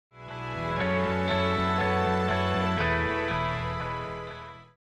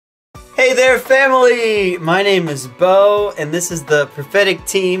Hey there, family! My name is Bo, and this is the Prophetic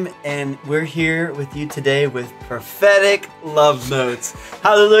team, and we're here with you today with Prophetic Love Notes.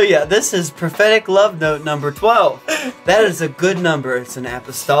 Hallelujah! This is Prophetic Love Note number 12. That is a good number. It's an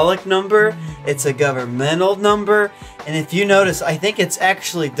apostolic number, it's a governmental number, and if you notice, I think it's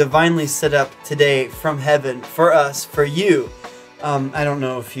actually divinely set up today from heaven for us, for you. I don't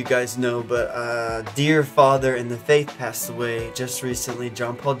know if you guys know, but dear father in the faith passed away just recently,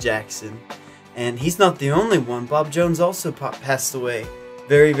 John Paul Jackson. And he's not the only one. Bob Jones also passed away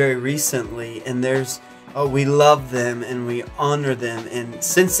very, very recently. And we love them and we honor them. And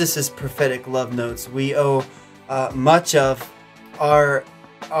since this is Prophetic Love Notes, we owe much of our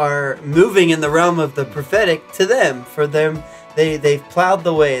moving in the realm of the prophetic to them. For them, they've plowed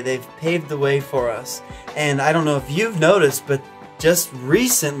the way. They've paved the way for us. And I don't know if you've noticed, but just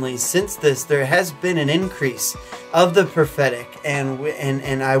recently, since this, there has been an increase of the prophetic,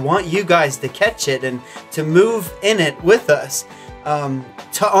 and I want you guys to catch it and to move in it with us,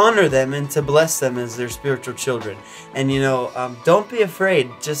 to honor them and to bless them as their spiritual children. And don't be afraid.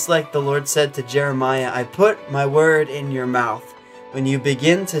 Just like the Lord said to Jeremiah, I put my word in your mouth. When you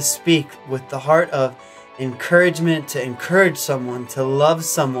begin to speak with the heart of encouragement, to encourage someone, to love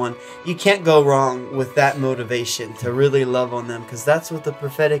someone, you can't go wrong with that motivation to really love on them, because that's what the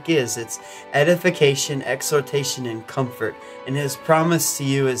prophetic is. It's edification, exhortation, and comfort. And his promise to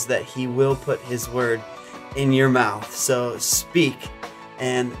you is that he will put his word in your mouth. So speak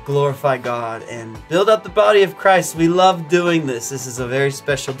and glorify God and build up the body of Christ. We love doing this. This is a very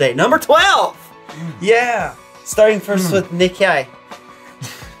special day. Number 12! Yeah! Starting first with Nikai.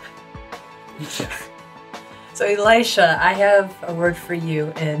 So Elisha, I have a word for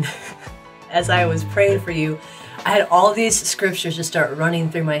you, and as I was praying for you, I had all these scriptures just start running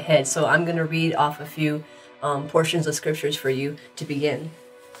through my head. So I'm going to read off a few portions of scriptures for you to begin.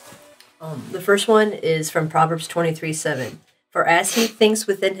 The first one is from Proverbs 23:7. For as he thinks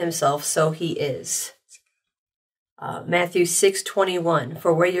within himself, so he is. Matthew 6:21.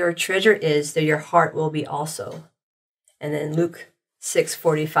 For where your treasure is, there your heart will be also. And then Luke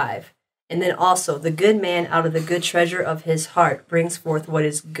 6:45. And then also, the good man out of the good treasure of his heart brings forth what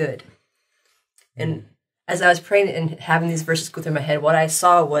is good. And as I was praying and having these verses go through my head, what I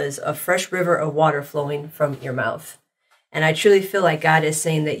saw was a fresh river of water flowing from your mouth. And I truly feel like God is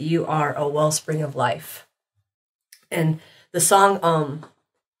saying that you are a wellspring of life. And the song,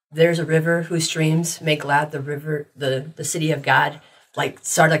 There's a River Whose Streams Make Glad the River, the City of God,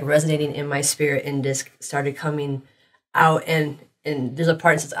 started resonating in my spirit and just started coming out. And there's a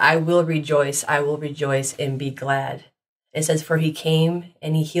part that says, I will rejoice and be glad. It says, for he came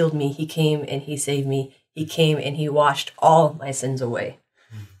and he healed me. He came and he saved me. He came and he washed all my sins away.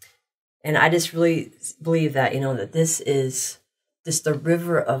 And I just really believe that, that this is just the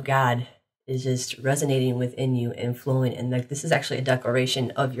river of God is just resonating within you and flowing. And this is actually a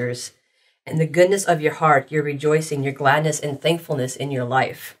declaration of yours. And the goodness of your heart, your rejoicing, your gladness and thankfulness in your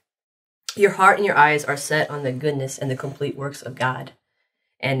life. Your heart and your eyes are set on the goodness and the complete works of God.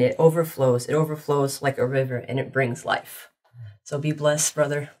 And it overflows like a river, and it brings life. So be blessed,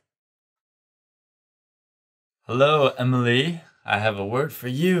 brother. Hello, Emily. I have a word for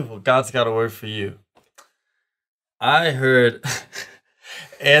you. Well, God's got a word for you. I heard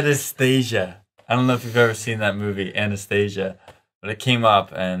Anastasia. I don't know if you've ever seen that movie, Anastasia, but it came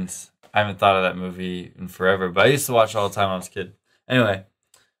up, and I haven't thought of that movie in forever, but I used to watch it all the time when I was a kid. Anyway,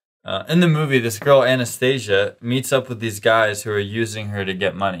 in the movie, this girl, Anastasia, meets up with these guys who are using her to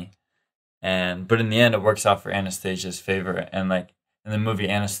get money. But in the end, it works out for Anastasia's favor. And in the movie,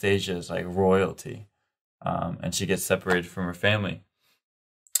 Anastasia is royalty. And she gets separated from her family.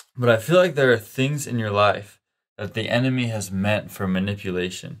 But I feel like there are things in your life that the enemy has meant for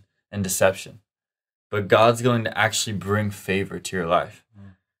manipulation and deception. But God's going to actually bring favor to your life.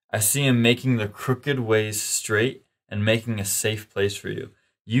 I see him making the crooked ways straight and making a safe place for you.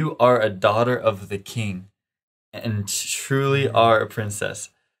 You are a daughter of the king and truly are a princess.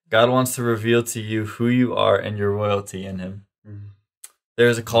 God wants to reveal to you who you are and your royalty in him.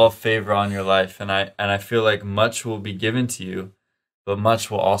 There's a call of favor on your life, and I feel like much will be given to you, but much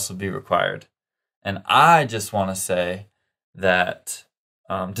will also be required. And I just want to say that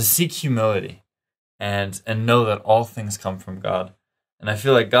to seek humility and know that all things come from God. And I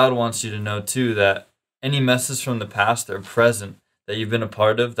feel like God wants you to know too that any messes from the past or present that you've been a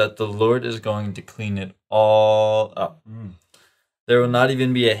part of, that the Lord is going to clean it all up. There will not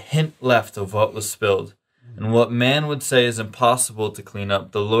even be a hint left of what was spilled. And what man would say is impossible to clean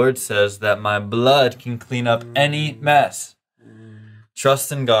up, the Lord says that my blood can clean up any mess.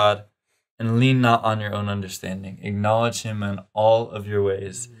 Trust in God and lean not on your own understanding. Acknowledge him in all of your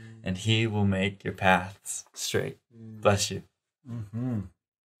ways, and He will make your paths straight. Bless you. Mm-hmm.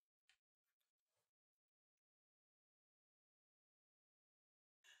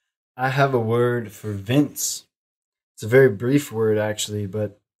 I have a word for Vince. It's a very brief word, actually,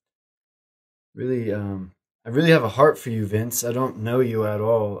 but really, I really have a heart for you, Vince. I don't know you at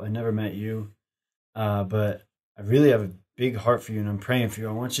all. I never met you, but I really have a big heart for you, and I'm praying for you.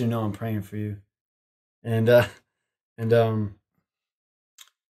 I want you to know I'm praying for you, and I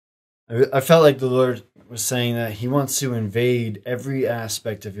felt like the Lord was saying that He wants to invade every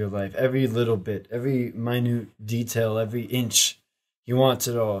aspect of your life, every little bit, every minute detail, every inch. He wants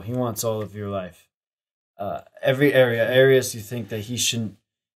it all. He wants all of your life. Every areas you think that He shouldn't,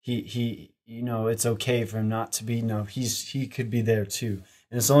 he, it's okay for Him not to be. No, He could be there too,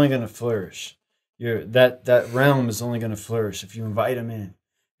 and it's only going to flourish. That realm is only going to flourish if you invite Him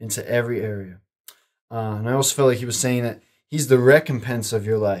into every area. And I also felt like He was saying that He's the recompense of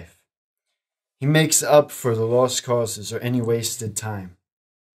your life. He makes up for the lost causes or any wasted time.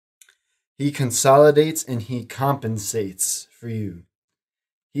 He consolidates and He compensates for you.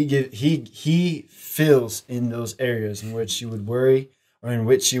 He fills in those areas in which you would worry, or in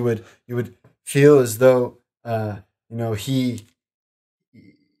which you would feel as though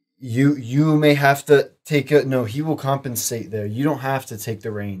you may have to take it. No, He will compensate there. You don't have to take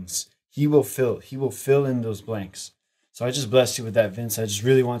the reins. He will fill in those blanks. So I just bless you with that, Vince. I just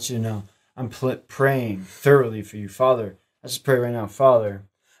really want you to know I'm praying thoroughly for you, Father. I just pray right now, Father.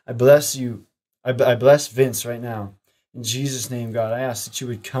 I bless you. I bless Vince right now. In Jesus' name, God, I ask that you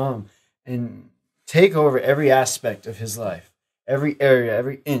would come and take over every aspect of his life, every area,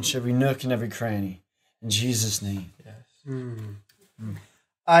 every inch, every nook, and every cranny. In Jesus' name. Yes.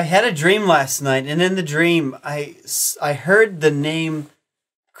 I had a dream last night, and in the dream, I heard the name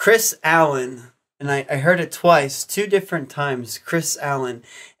Chris Allen. And I heard it twice, 2 different times, Chris Allen.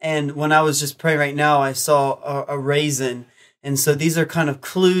 And when I was just praying right now, I saw a raisin. And so these are kind of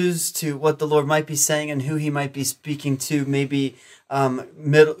clues to what the Lord might be saying and who He might be speaking to. Maybe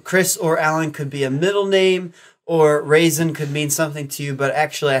Chris or Allen could be a middle name, or raisin could mean something to you. But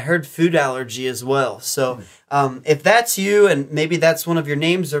actually, I heard food allergy as well. So if that's you, and maybe that's one of your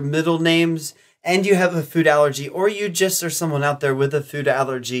names or middle names, and you have a food allergy, or you just are someone out there with a food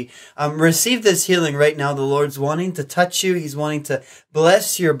allergy, receive this healing right now. The Lord's wanting to touch you. He's wanting to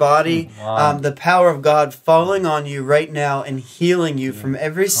bless your body. Wow. The power of God falling on you right now and healing you from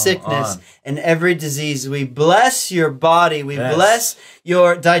every sickness and every disease. We bless your body. We bless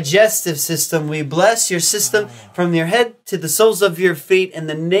your digestive system. We bless your system from your head to the soles of your feet. In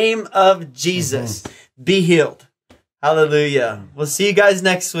the name of Jesus, be healed. Hallelujah. We'll see you guys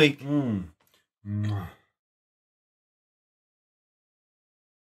next week. Mm.